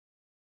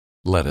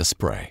Let us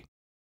pray.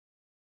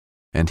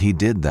 And he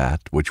did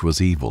that which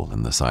was evil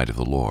in the sight of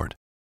the Lord,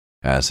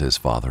 as his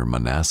father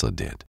Manasseh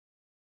did.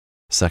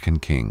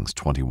 2 Kings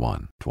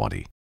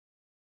 21:20.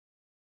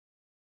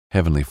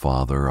 Heavenly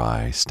Father,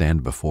 I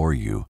stand before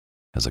you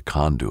as a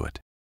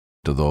conduit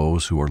to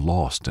those who are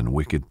lost in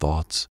wicked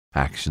thoughts,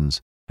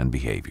 actions, and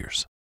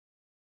behaviors.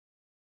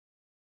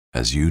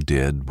 As you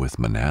did with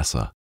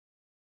Manasseh,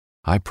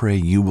 I pray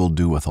you will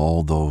do with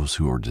all those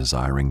who are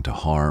desiring to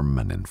harm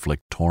and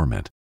inflict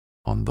torment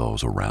on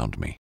those around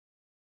me.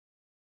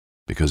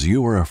 Because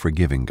you are a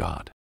forgiving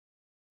God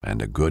and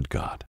a good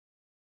God,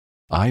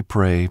 I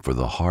pray for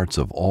the hearts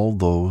of all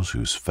those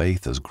whose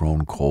faith has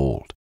grown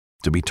cold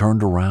to be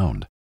turned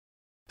around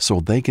so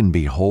they can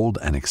behold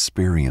and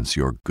experience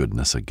your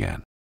goodness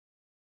again.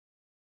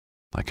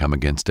 I come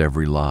against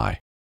every lie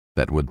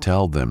that would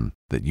tell them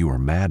that you are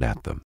mad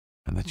at them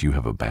and that you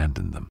have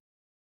abandoned them.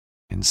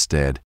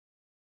 Instead,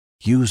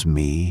 use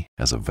me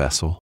as a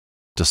vessel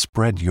to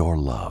spread your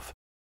love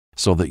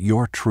so that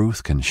your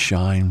truth can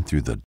shine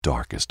through the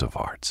darkest of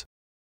hearts.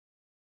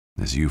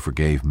 As you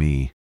forgave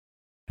me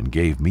and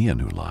gave me a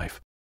new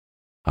life,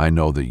 I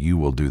know that you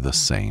will do the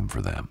same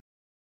for them.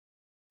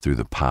 Through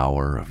the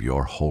power of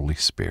your Holy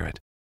Spirit,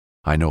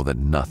 I know that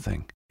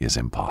nothing is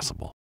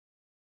impossible.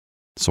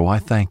 So I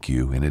thank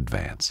you in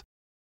advance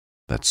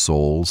that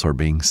souls are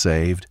being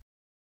saved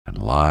and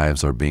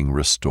lives are being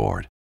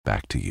restored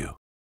back to you.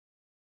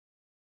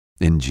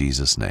 In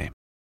Jesus' name,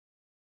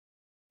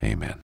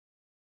 amen.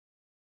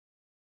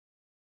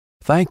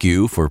 Thank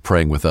you for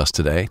praying with us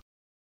today.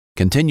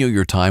 Continue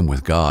your time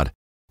with God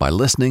by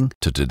listening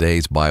to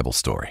today's Bible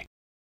story,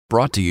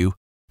 brought to you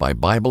by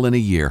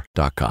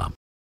BibleInAYear.com.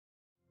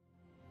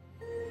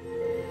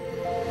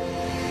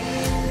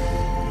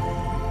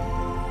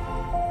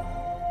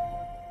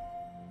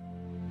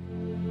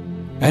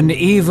 An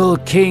evil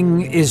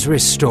king is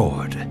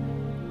restored.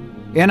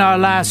 In our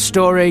last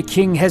story,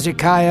 King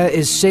Hezekiah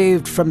is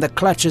saved from the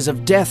clutches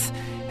of death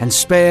and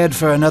spared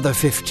for another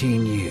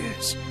 15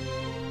 years.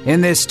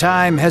 In this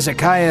time,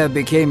 Hezekiah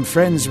became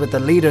friends with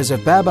the leaders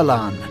of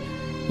Babylon.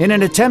 In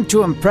an attempt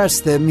to impress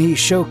them, he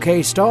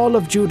showcased all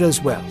of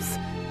Judah's wealth.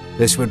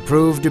 This would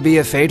prove to be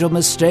a fatal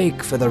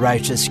mistake for the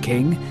righteous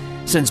king,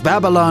 since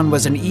Babylon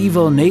was an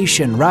evil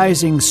nation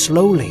rising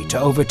slowly to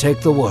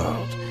overtake the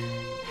world.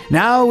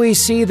 Now we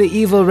see the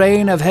evil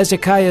reign of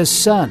Hezekiah's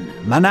son,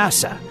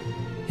 Manasseh.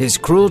 His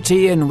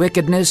cruelty and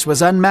wickedness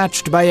was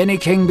unmatched by any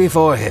king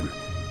before him.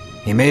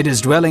 He made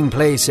his dwelling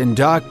place in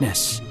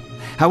darkness.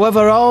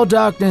 However, all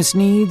darkness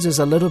needs is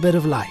a little bit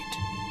of light,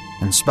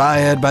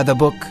 inspired by the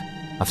book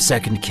of 2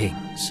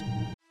 Kings.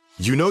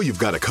 You know you've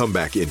got a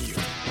comeback in you.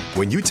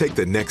 When you take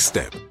the next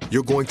step,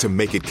 you're going to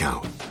make it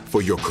count.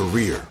 For your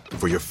career,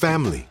 for your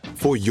family,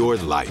 for your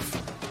life.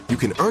 You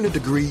can earn a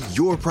degree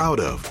you're proud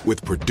of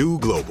with Purdue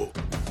Global.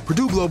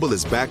 Purdue Global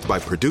is backed by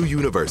Purdue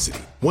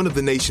University, one of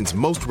the nation's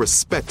most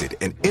respected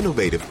and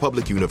innovative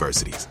public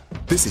universities.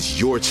 This is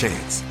your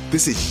chance.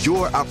 This is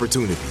your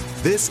opportunity.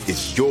 This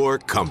is your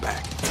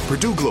comeback.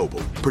 Purdue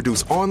Global,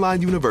 Purdue's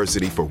online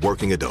university for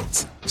working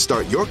adults.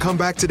 Start your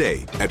comeback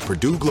today at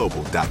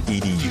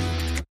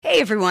purdueglobal.edu. Hey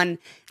everyone,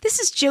 this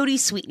is Jody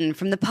Sweeten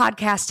from the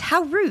podcast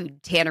How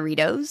Rude,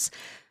 Tanneritos.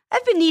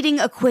 I've been needing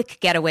a quick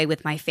getaway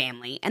with my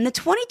family, and the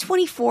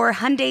 2024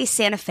 Hyundai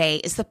Santa Fe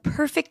is the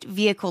perfect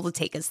vehicle to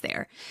take us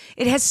there.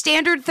 It has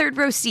standard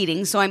third-row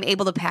seating, so I'm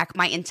able to pack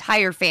my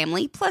entire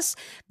family, plus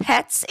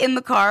pets, in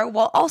the car,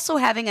 while also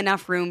having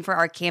enough room for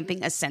our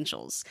camping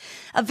essentials.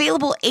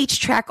 Available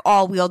H-Track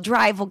all-wheel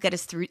drive will get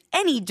us through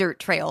any dirt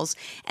trails,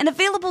 and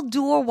available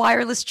dual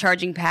wireless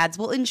charging pads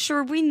will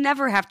ensure we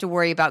never have to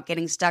worry about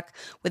getting stuck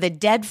with a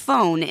dead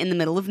phone in the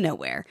middle of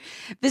nowhere.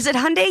 Visit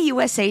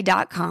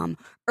HyundaiUSA.com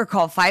or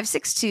call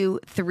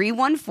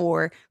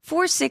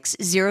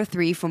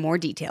 562-314-4603 for more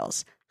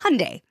details.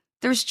 Hyundai,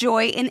 there's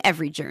joy in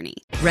every journey.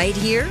 Right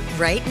here,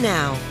 right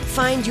now.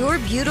 Find your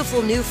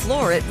beautiful new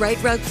floor at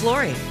Right Rug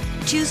Flooring.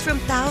 Choose from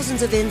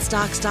thousands of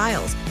in-stock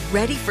styles,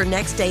 ready for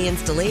next day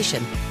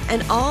installation,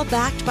 and all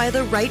backed by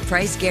the right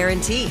price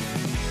guarantee.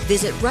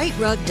 Visit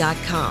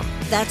rightrug.com.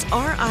 That's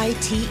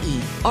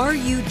RITERUG.com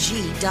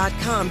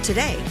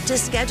today to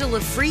schedule a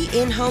free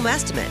in-home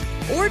estimate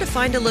or to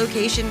find a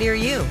location near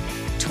you.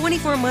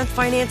 24-month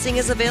financing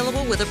is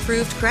available with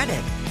approved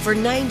credit. For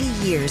 90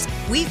 years,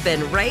 we've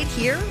been right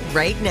here,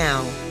 right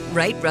now.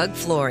 Right Rug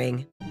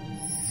Flooring.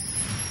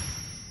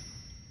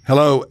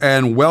 Hello,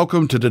 and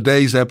welcome to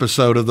today's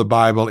episode of the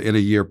Bible in a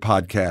Year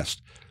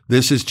podcast.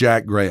 This is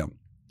Jack Graham.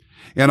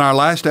 In our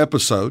last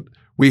episode,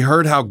 we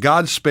heard how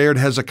God spared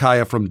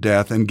Hezekiah from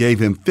death and gave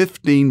him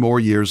 15 more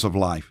years of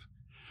life.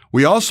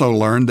 We also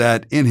learned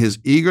that in his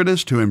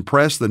eagerness to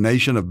impress the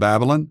nation of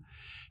Babylon,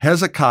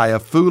 Hezekiah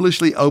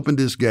foolishly opened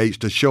his gates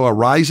to show a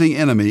rising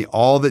enemy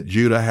all that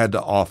Judah had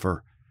to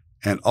offer,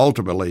 and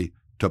ultimately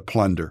to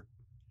plunder.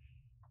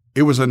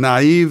 It was a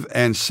naive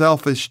and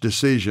selfish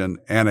decision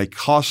and a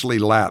costly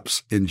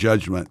lapse in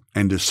judgment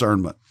and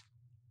discernment.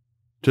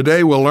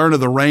 Today we'll learn of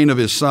the reign of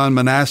his son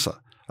Manasseh,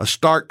 a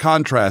stark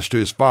contrast to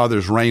his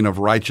father's reign of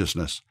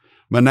righteousness.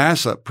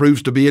 Manasseh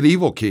proves to be an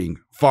evil king,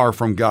 far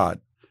from God.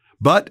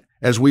 But,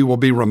 as we will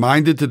be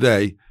reminded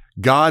today,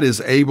 God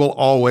is able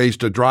always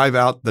to drive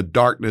out the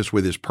darkness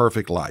with His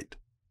perfect light.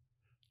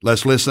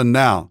 Let's listen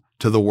now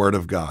to the Word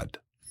of God.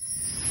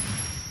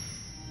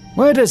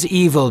 Where does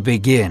evil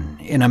begin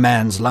in a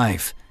man's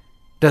life?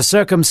 Does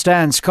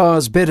circumstance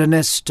cause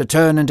bitterness to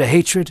turn into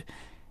hatred,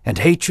 and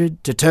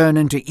hatred to turn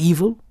into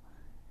evil?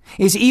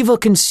 Is evil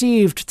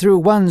conceived through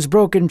one's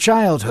broken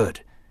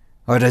childhood?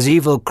 Or does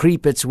evil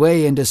creep its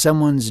way into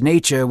someone's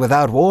nature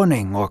without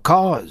warning or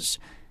cause?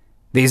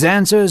 These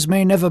answers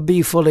may never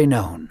be fully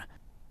known.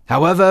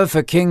 However,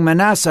 for King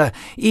Manasseh,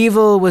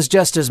 evil was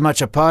just as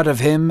much a part of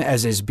him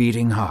as his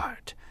beating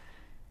heart.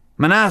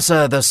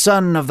 Manasseh, the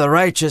son of the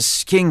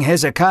righteous King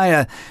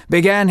Hezekiah,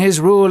 began his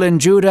rule in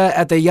Judah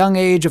at the young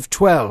age of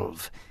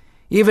 12.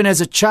 Even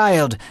as a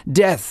child,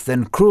 death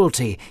and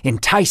cruelty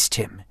enticed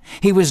him.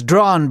 He was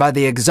drawn by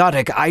the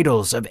exotic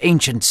idols of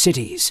ancient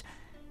cities.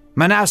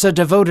 Manasseh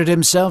devoted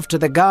himself to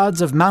the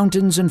gods of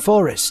mountains and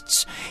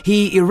forests.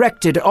 He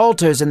erected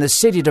altars in the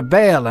city to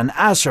Baal and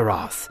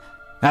Asheroth.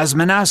 As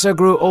Manasseh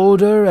grew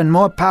older and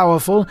more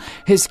powerful,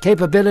 his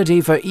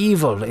capability for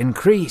evil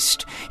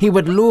increased. He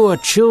would lure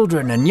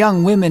children and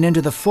young women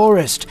into the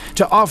forest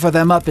to offer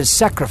them up as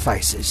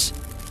sacrifices.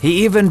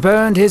 He even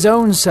burned his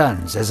own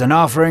sons as an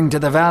offering to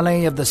the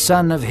valley of the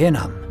son of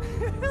Hinnom.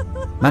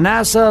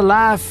 Manasseh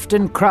laughed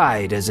and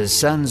cried as his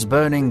sons'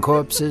 burning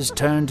corpses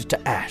turned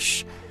to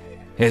ash.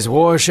 His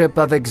worship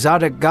of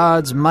exotic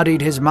gods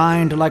muddied his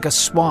mind like a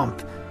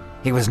swamp.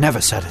 He was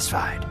never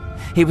satisfied.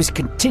 He was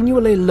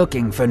continually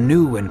looking for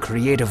new and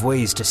creative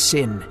ways to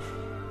sin.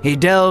 He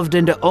delved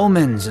into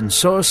omens and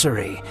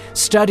sorcery,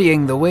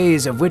 studying the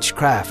ways of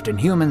witchcraft and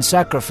human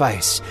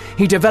sacrifice.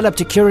 He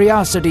developed a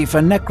curiosity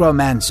for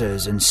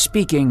necromancers and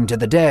speaking to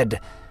the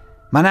dead.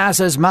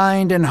 Manasseh's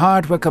mind and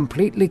heart were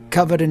completely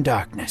covered in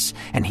darkness,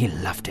 and he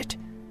loved it.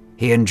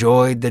 He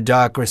enjoyed the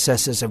dark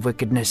recesses of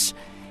wickedness.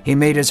 He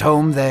made his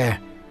home there.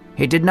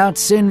 He did not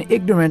sin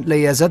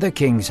ignorantly as other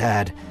kings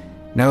had.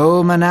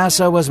 No,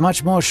 Manasseh was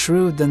much more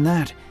shrewd than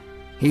that.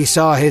 He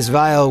saw his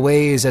vile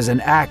ways as an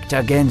act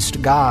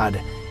against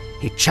God.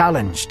 He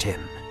challenged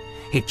him.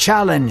 He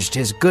challenged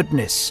his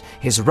goodness,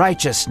 his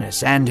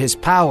righteousness, and his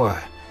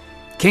power.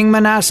 King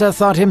Manasseh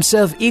thought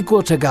himself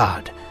equal to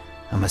God,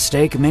 a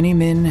mistake many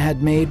men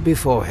had made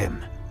before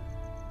him.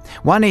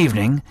 One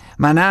evening,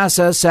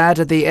 Manasseh sat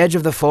at the edge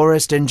of the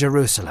forest in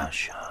Jerusalem.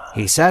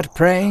 He sat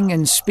praying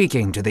and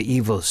speaking to the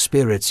evil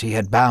spirits he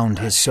had bound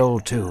his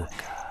soul to.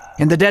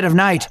 In the dead of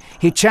night,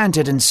 he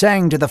chanted and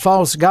sang to the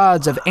false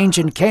gods of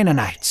ancient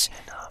Canaanites.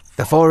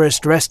 The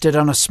forest rested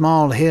on a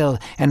small hill,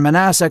 and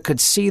Manasseh could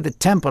see the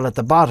temple at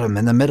the bottom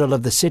in the middle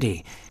of the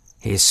city.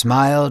 He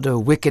smiled a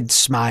wicked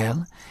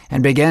smile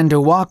and began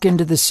to walk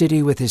into the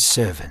city with his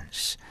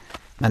servants.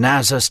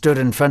 Manasseh stood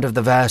in front of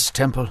the vast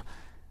temple.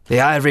 The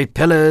ivory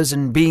pillars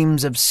and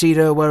beams of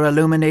cedar were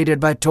illuminated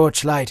by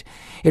torchlight.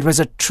 It was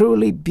a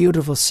truly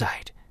beautiful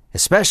sight,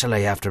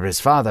 especially after his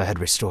father had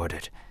restored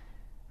it.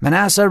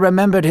 Manasseh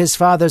remembered his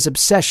father's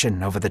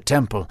obsession over the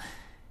temple.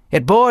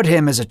 It bored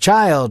him as a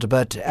child,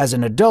 but as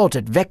an adult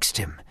it vexed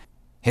him.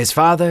 His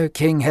father,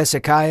 King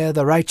Hezekiah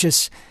the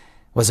righteous,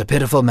 was a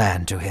pitiful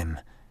man to him.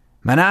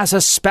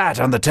 Manasseh spat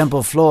on the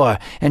temple floor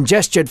and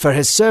gestured for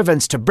his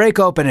servants to break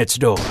open its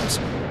doors.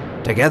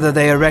 Together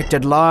they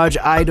erected large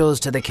idols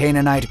to the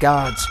Canaanite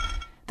gods.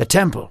 The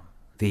temple,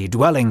 the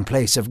dwelling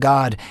place of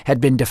God, had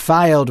been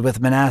defiled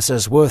with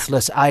Manasseh's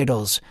worthless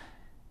idols.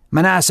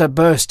 Manasseh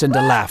burst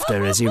into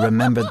laughter as he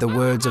remembered the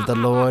words of the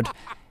Lord,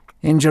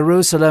 "In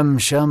Jerusalem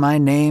shall my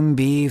name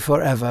be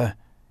forever."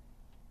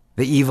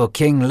 The evil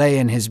king lay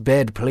in his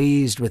bed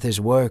pleased with his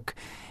work.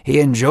 He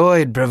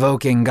enjoyed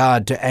provoking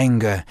God to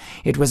anger.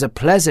 It was a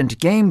pleasant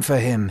game for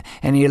him,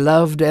 and he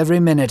loved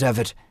every minute of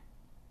it.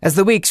 As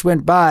the weeks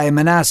went by,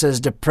 Manasseh's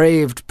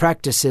depraved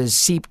practices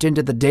seeped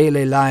into the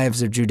daily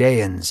lives of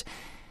Judeans.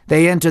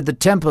 They entered the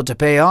temple to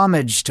pay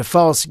homage to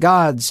false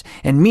gods,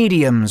 and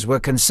mediums were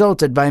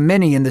consulted by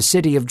many in the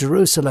city of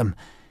Jerusalem.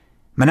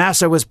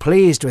 Manasseh was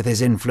pleased with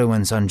his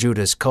influence on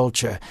Judah's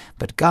culture,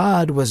 but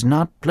God was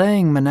not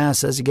playing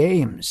Manasseh's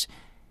games.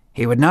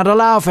 He would not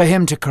allow for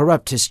him to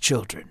corrupt his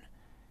children.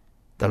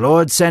 The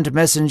Lord sent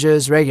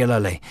messengers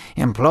regularly,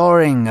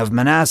 imploring of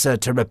Manasseh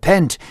to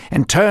repent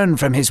and turn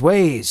from his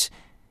ways.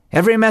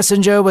 Every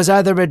messenger was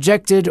either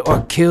rejected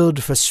or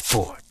killed for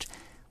sport.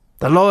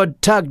 The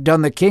Lord tugged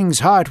on the king's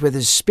heart with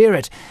his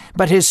spirit,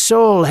 but his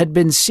soul had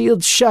been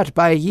sealed shut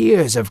by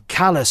years of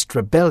calloused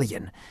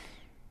rebellion.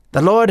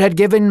 The Lord had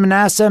given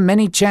Manasseh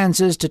many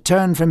chances to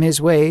turn from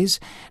his ways.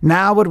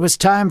 Now it was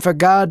time for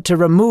God to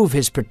remove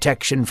his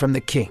protection from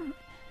the king.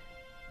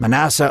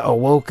 Manasseh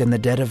awoke in the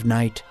dead of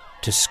night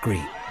to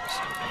screams.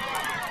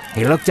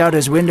 He looked out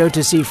his window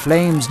to see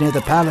flames near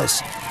the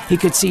palace. He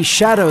could see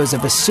shadows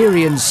of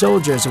Assyrian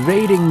soldiers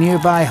raiding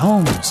nearby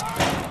homes.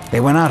 They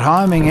were not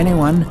harming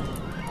anyone.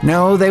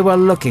 No, they were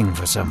looking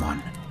for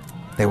someone.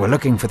 They were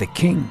looking for the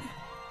king.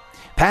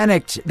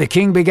 Panicked, the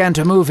king began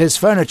to move his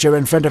furniture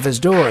in front of his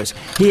doors.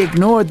 He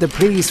ignored the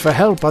pleas for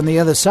help on the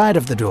other side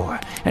of the door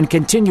and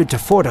continued to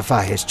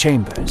fortify his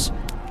chambers.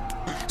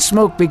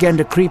 Smoke began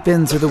to creep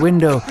in through the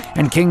window,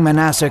 and King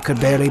Manasseh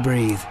could barely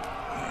breathe.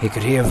 He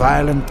could hear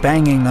violent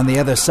banging on the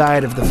other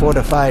side of the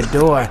fortified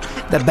door.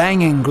 The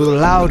banging grew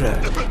louder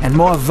and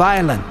more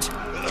violent.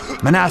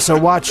 Manasseh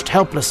watched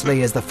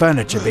helplessly as the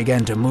furniture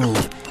began to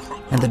move,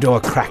 and the door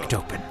cracked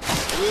open.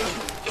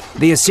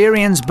 The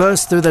Assyrians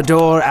burst through the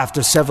door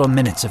after several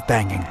minutes of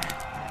banging.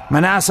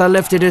 Manasseh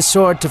lifted his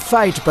sword to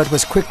fight, but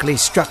was quickly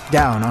struck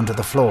down onto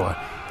the floor.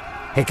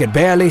 He could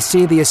barely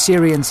see the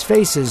Assyrians'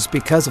 faces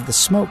because of the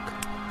smoke.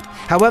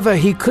 However,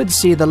 he could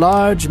see the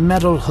large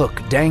metal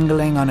hook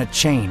dangling on a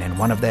chain in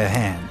one of their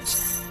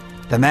hands.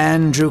 The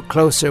man drew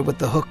closer with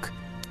the hook.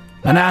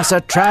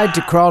 Manasseh tried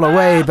to crawl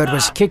away, but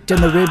was kicked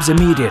in the ribs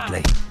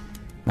immediately.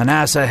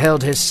 Manasseh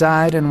held his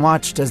side and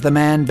watched as the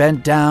man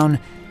bent down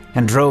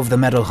and drove the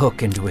metal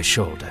hook into his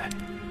shoulder.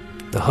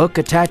 The hook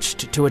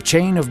attached to a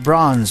chain of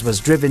bronze was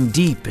driven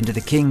deep into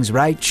the king's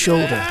right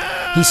shoulder.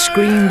 He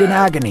screamed in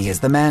agony as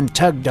the man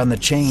tugged on the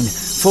chain,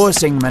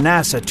 forcing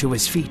Manasseh to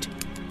his feet.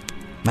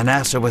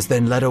 Manasseh was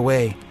then led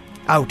away,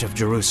 out of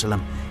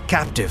Jerusalem,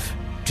 captive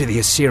to the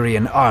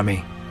Assyrian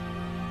army.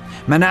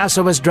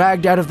 Manasseh was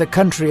dragged out of the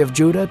country of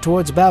Judah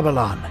towards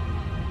Babylon.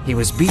 He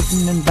was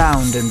beaten and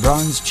bound in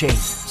bronze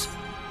chains.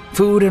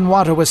 Food and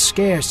water was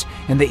scarce,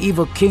 and the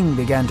evil king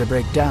began to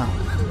break down.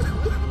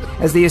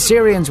 As the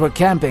Assyrians were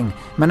camping,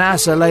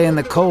 Manasseh lay in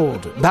the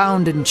cold,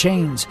 bound in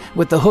chains,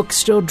 with the hook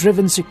still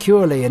driven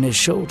securely in his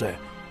shoulder.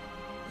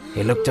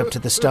 He looked up to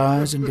the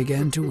stars and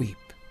began to weep.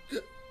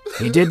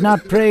 He did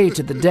not pray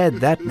to the dead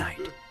that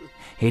night.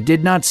 He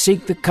did not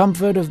seek the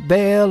comfort of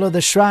Baal or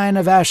the shrine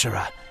of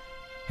Asherah.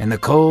 In the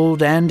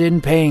cold and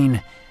in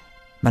pain,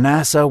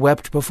 Manasseh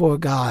wept before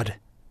God.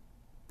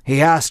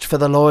 He asked for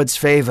the Lord's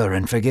favor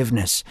and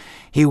forgiveness.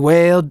 He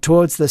wailed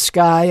towards the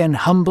sky and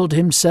humbled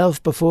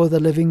himself before the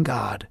living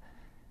God.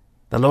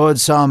 The Lord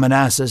saw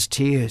Manasseh's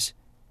tears.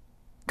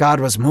 God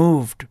was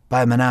moved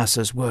by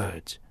Manasseh's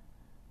words.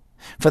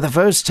 For the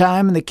first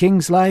time in the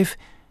king's life,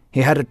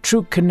 he had a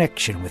true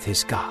connection with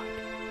his God.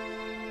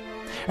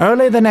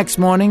 Early the next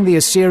morning, the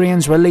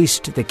Assyrians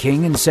released the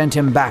king and sent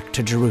him back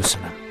to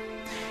Jerusalem.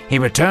 He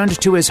returned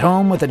to his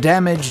home with a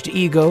damaged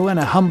ego and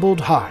a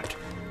humbled heart.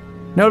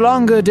 No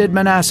longer did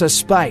Manasseh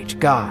spite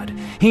God.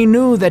 He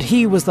knew that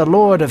he was the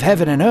Lord of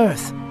heaven and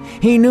earth.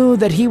 He knew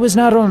that he was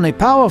not only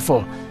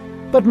powerful,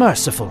 but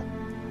merciful.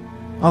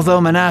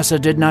 Although Manasseh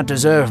did not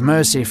deserve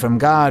mercy from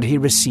God, he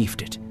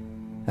received it.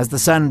 As the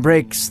sun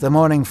breaks the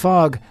morning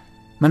fog,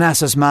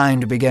 Manasseh's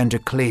mind began to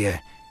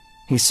clear.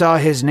 He saw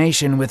his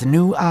nation with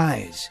new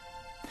eyes.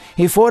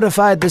 He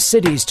fortified the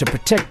cities to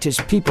protect his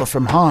people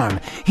from harm.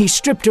 He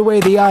stripped away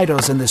the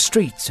idols in the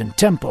streets and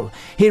temple.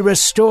 He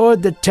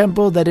restored the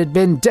temple that had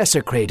been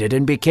desecrated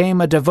and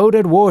became a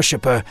devoted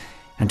worshipper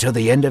until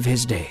the end of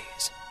his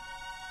days.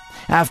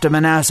 After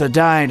Manasseh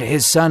died,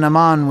 his son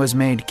Amon was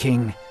made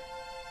king.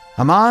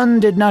 Amon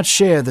did not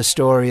share the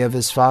story of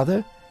his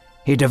father.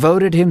 He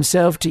devoted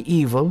himself to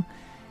evil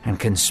and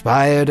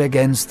conspired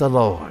against the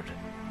Lord.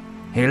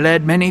 He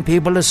led many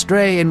people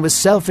astray and was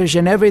selfish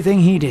in everything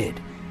he did.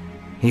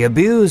 He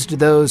abused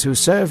those who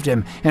served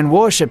him and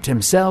worshipped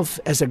himself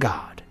as a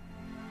god.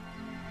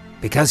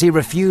 Because he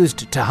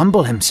refused to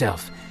humble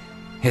himself,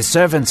 his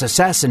servants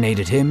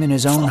assassinated him in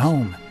his own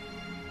home.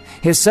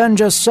 His son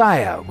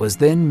Josiah was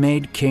then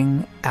made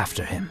king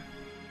after him.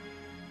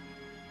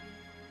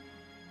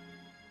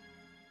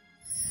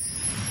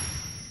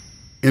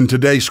 In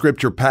today's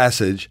scripture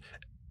passage,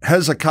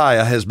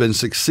 Hezekiah has been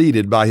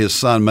succeeded by his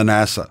son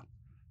Manasseh.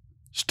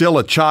 Still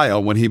a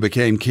child when he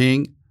became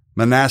king,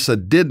 Manasseh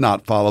did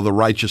not follow the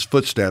righteous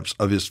footsteps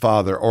of his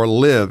father or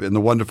live in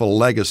the wonderful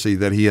legacy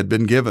that he had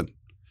been given.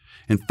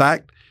 In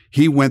fact,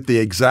 he went the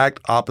exact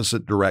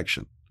opposite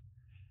direction.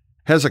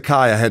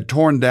 Hezekiah had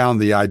torn down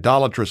the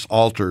idolatrous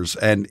altars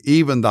and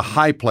even the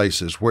high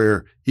places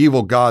where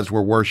evil gods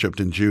were worshipped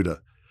in Judah.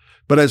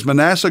 But as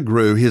Manasseh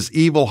grew, his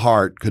evil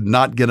heart could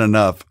not get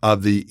enough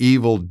of the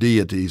evil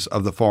deities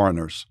of the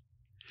foreigners.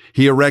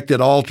 He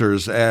erected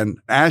altars and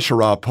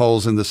Asherah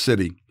poles in the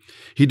city.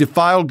 He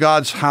defiled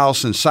God's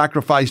house and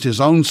sacrificed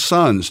his own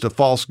sons to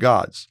false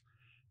gods.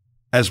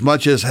 As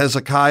much as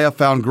Hezekiah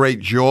found great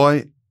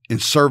joy in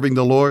serving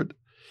the Lord,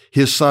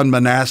 his son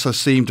Manasseh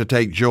seemed to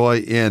take joy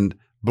in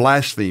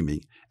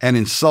blaspheming and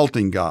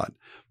insulting God,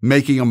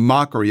 making a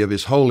mockery of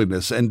his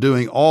holiness and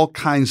doing all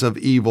kinds of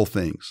evil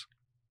things.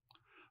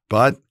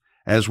 But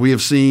as we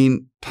have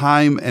seen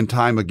time and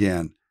time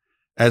again,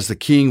 as the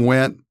king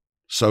went,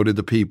 so did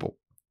the people.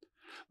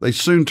 They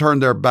soon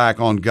turned their back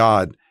on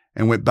God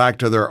and went back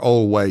to their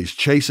old ways,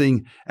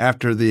 chasing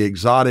after the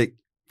exotic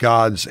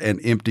gods and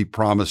empty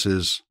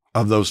promises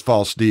of those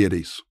false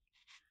deities.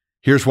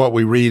 Here's what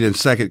we read in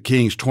 2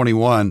 Kings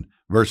 21,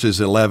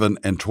 verses 11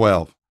 and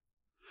 12.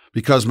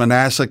 Because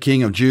Manasseh,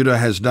 king of Judah,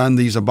 has done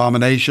these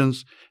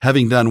abominations,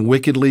 having done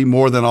wickedly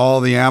more than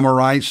all the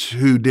Amorites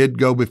who did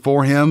go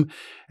before him,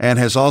 and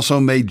has also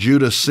made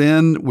Judah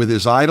sin with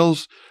his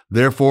idols,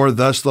 Therefore,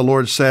 thus the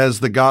Lord says,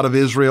 the God of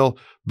Israel,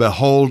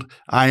 behold,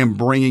 I am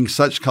bringing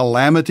such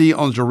calamity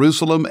on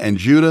Jerusalem and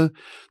Judah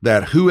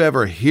that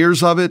whoever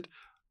hears of it,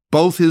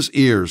 both his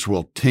ears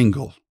will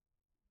tingle.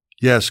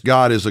 Yes,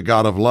 God is a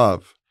God of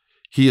love.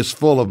 He is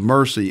full of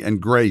mercy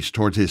and grace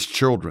towards his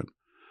children.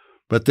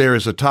 But there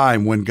is a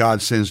time when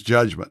God sends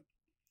judgment.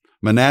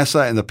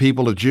 Manasseh and the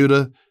people of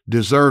Judah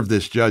deserve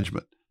this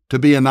judgment, to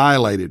be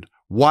annihilated,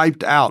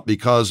 wiped out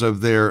because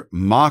of their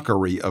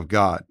mockery of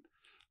God.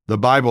 The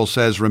Bible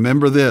says,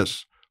 remember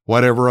this,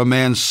 whatever a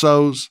man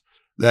sows,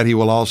 that he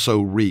will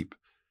also reap.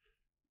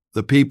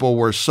 The people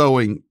were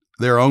sowing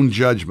their own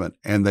judgment,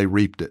 and they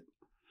reaped it.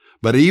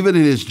 But even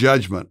in his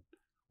judgment,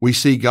 we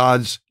see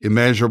God's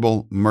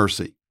immeasurable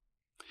mercy.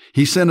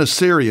 He sent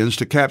Assyrians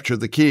to capture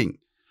the king.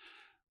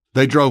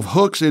 They drove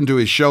hooks into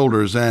his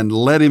shoulders and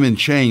led him in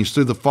chains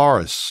through the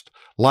forest,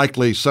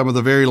 likely some of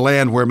the very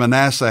land where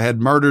Manasseh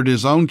had murdered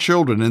his own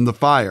children in the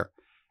fire,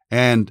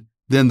 and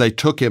then they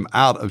took him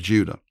out of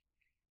Judah.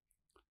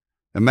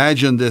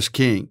 Imagine this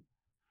king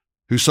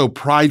who so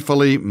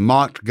pridefully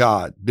mocked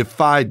God,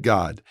 defied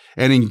God,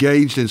 and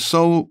engaged in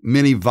so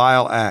many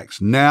vile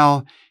acts.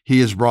 Now he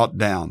is brought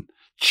down,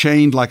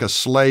 chained like a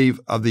slave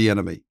of the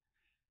enemy.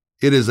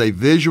 It is a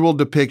visual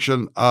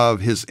depiction of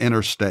his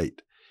inner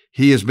state.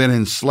 He has been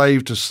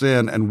enslaved to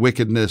sin and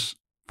wickedness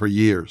for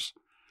years.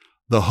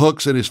 The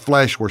hooks in his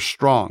flesh were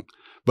strong,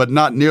 but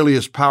not nearly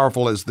as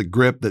powerful as the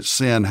grip that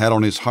sin had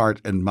on his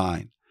heart and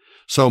mind.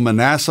 So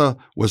Manasseh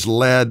was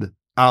led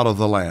out of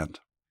the land.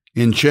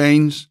 In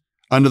chains,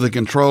 under the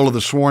control of the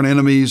sworn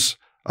enemies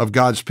of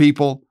God's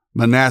people,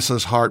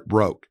 Manasseh's heart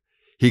broke.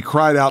 He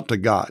cried out to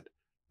God,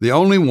 the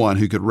only one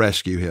who could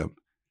rescue him.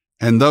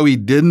 And though he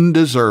didn't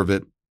deserve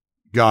it,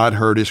 God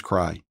heard his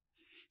cry.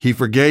 He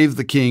forgave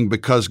the king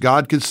because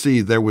God could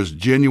see there was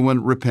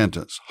genuine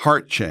repentance,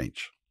 heart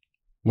change.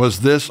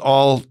 Was this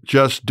all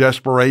just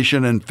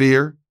desperation and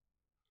fear?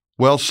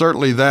 Well,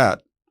 certainly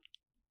that.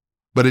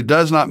 But it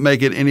does not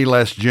make it any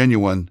less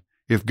genuine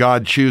if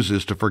God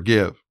chooses to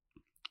forgive.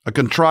 A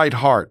contrite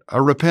heart,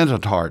 a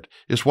repentant heart,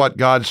 is what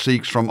God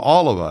seeks from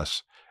all of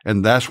us,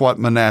 and that's what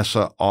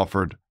Manasseh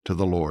offered to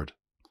the Lord.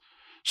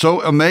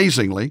 So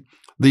amazingly,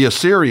 the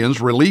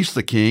Assyrians released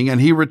the king,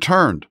 and he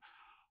returned,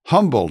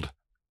 humbled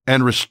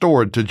and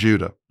restored to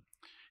Judah.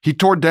 He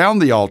tore down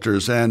the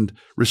altars and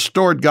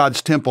restored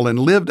God's temple and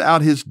lived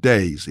out his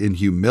days in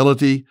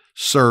humility,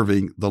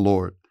 serving the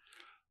Lord.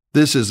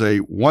 This is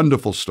a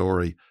wonderful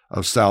story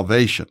of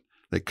salvation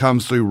that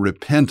comes through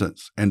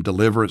repentance and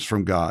deliverance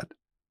from God.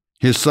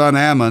 His son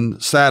Ammon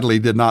sadly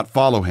did not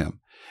follow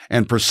him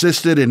and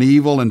persisted in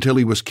evil until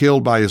he was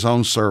killed by his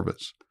own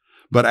servants.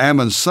 But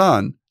Ammon's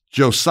son,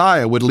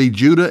 Josiah, would lead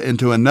Judah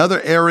into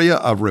another area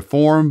of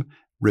reform,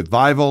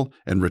 revival,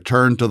 and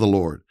return to the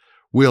Lord.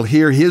 We'll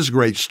hear his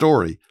great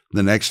story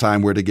the next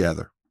time we're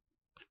together.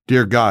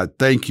 Dear God,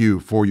 thank you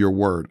for your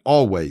word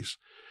always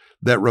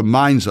that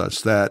reminds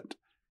us that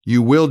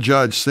you will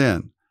judge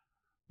sin.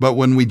 But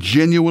when we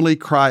genuinely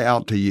cry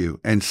out to you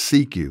and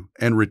seek you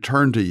and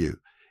return to you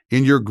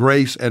in your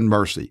grace and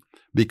mercy,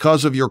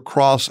 because of your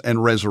cross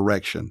and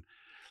resurrection,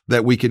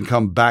 that we can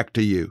come back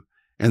to you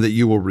and that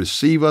you will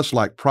receive us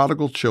like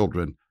prodigal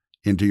children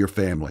into your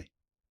family.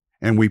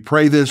 And we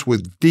pray this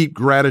with deep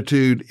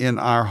gratitude in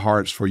our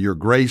hearts for your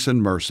grace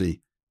and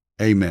mercy.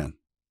 Amen.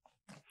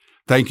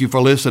 Thank you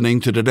for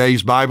listening to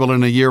today's Bible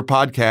in a Year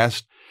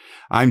podcast.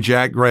 I'm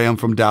Jack Graham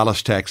from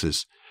Dallas,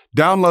 Texas.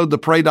 Download the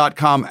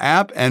Pray.com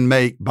app and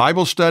make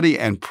Bible study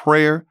and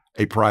prayer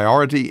a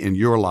priority in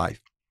your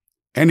life.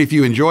 And if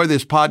you enjoy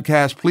this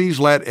podcast, please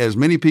let as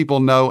many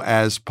people know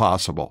as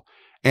possible.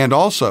 And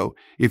also,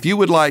 if you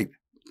would like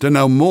to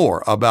know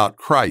more about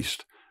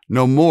Christ,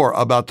 know more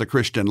about the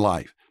Christian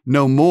life,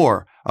 know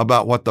more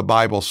about what the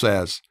Bible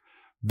says,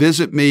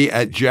 visit me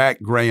at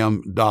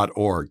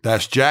jackgraham.org.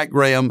 That's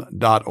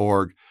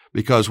jackgraham.org,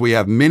 because we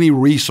have many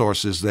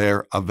resources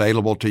there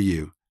available to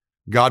you.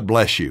 God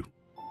bless you.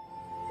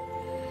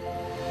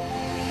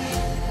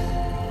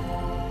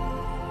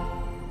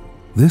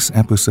 This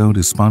episode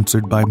is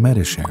sponsored by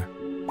Medi-Share,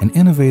 an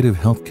innovative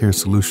healthcare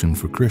solution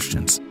for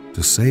Christians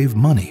to save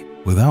money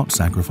without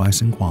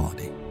sacrificing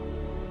quality.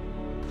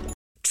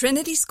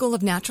 Trinity School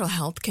of Natural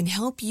Health can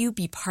help you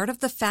be part of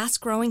the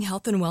fast-growing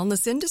health and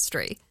wellness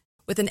industry.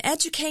 With an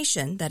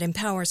education that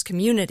empowers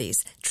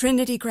communities,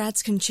 Trinity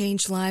grads can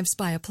change lives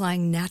by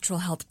applying natural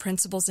health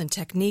principles and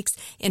techniques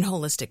in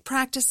holistic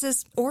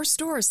practices or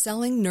stores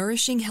selling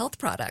nourishing health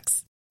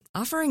products.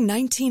 Offering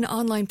 19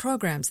 online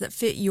programs that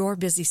fit your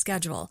busy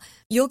schedule,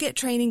 you'll get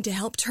training to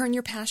help turn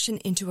your passion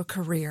into a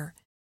career.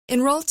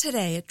 Enroll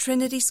today at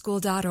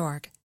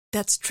trinityschool.org.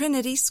 That's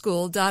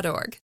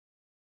trinityschool.org.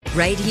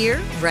 Right here,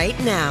 right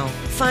now.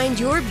 Find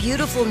your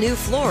beautiful new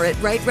floor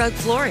at Right Rug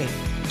Flooring.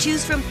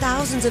 Choose from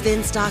thousands of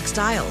in-stock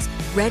styles,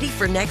 ready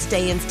for next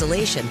day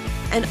installation,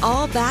 and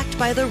all backed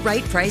by the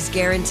right price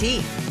guarantee.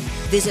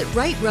 Visit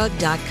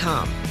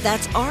rightrug.com.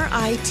 That's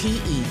RITERUG.com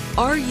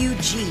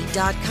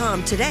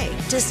today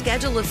to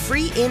schedule a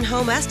free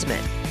in-home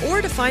estimate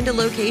or to find a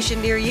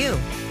location near you.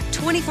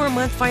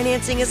 24-month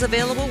financing is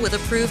available with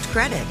approved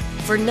credit.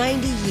 For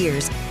 90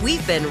 years,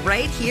 we've been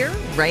right here,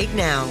 right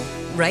now.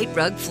 Right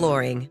Rug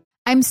Flooring.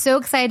 I'm so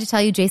excited to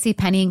tell you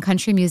JCPenney and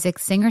country music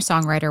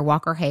singer-songwriter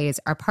Walker Hayes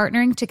are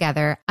partnering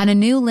together on a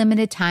new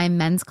limited-time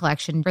men's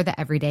collection for the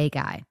everyday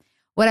guy.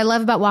 What I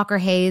love about Walker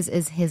Hayes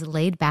is his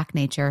laid-back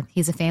nature.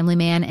 He's a family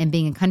man, and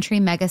being a country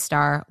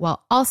megastar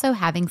while also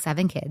having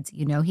 7 kids,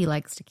 you know he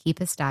likes to keep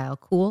his style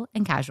cool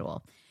and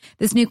casual.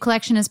 This new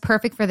collection is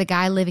perfect for the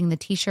guy living the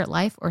t-shirt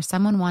life or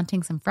someone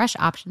wanting some fresh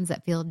options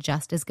that feel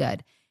just as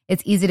good.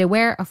 It's easy to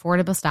wear,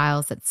 affordable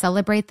styles that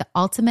celebrate the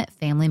ultimate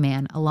family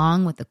man,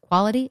 along with the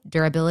quality,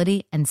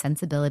 durability, and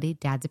sensibility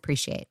dads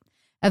appreciate.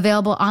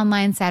 Available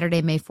online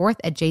Saturday, May 4th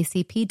at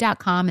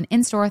jcp.com and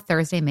in-store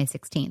Thursday, May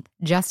 16th.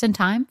 Just in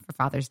time for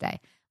Father's Day.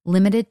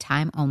 Limited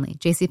time only.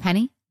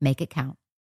 JCPenney, make it count.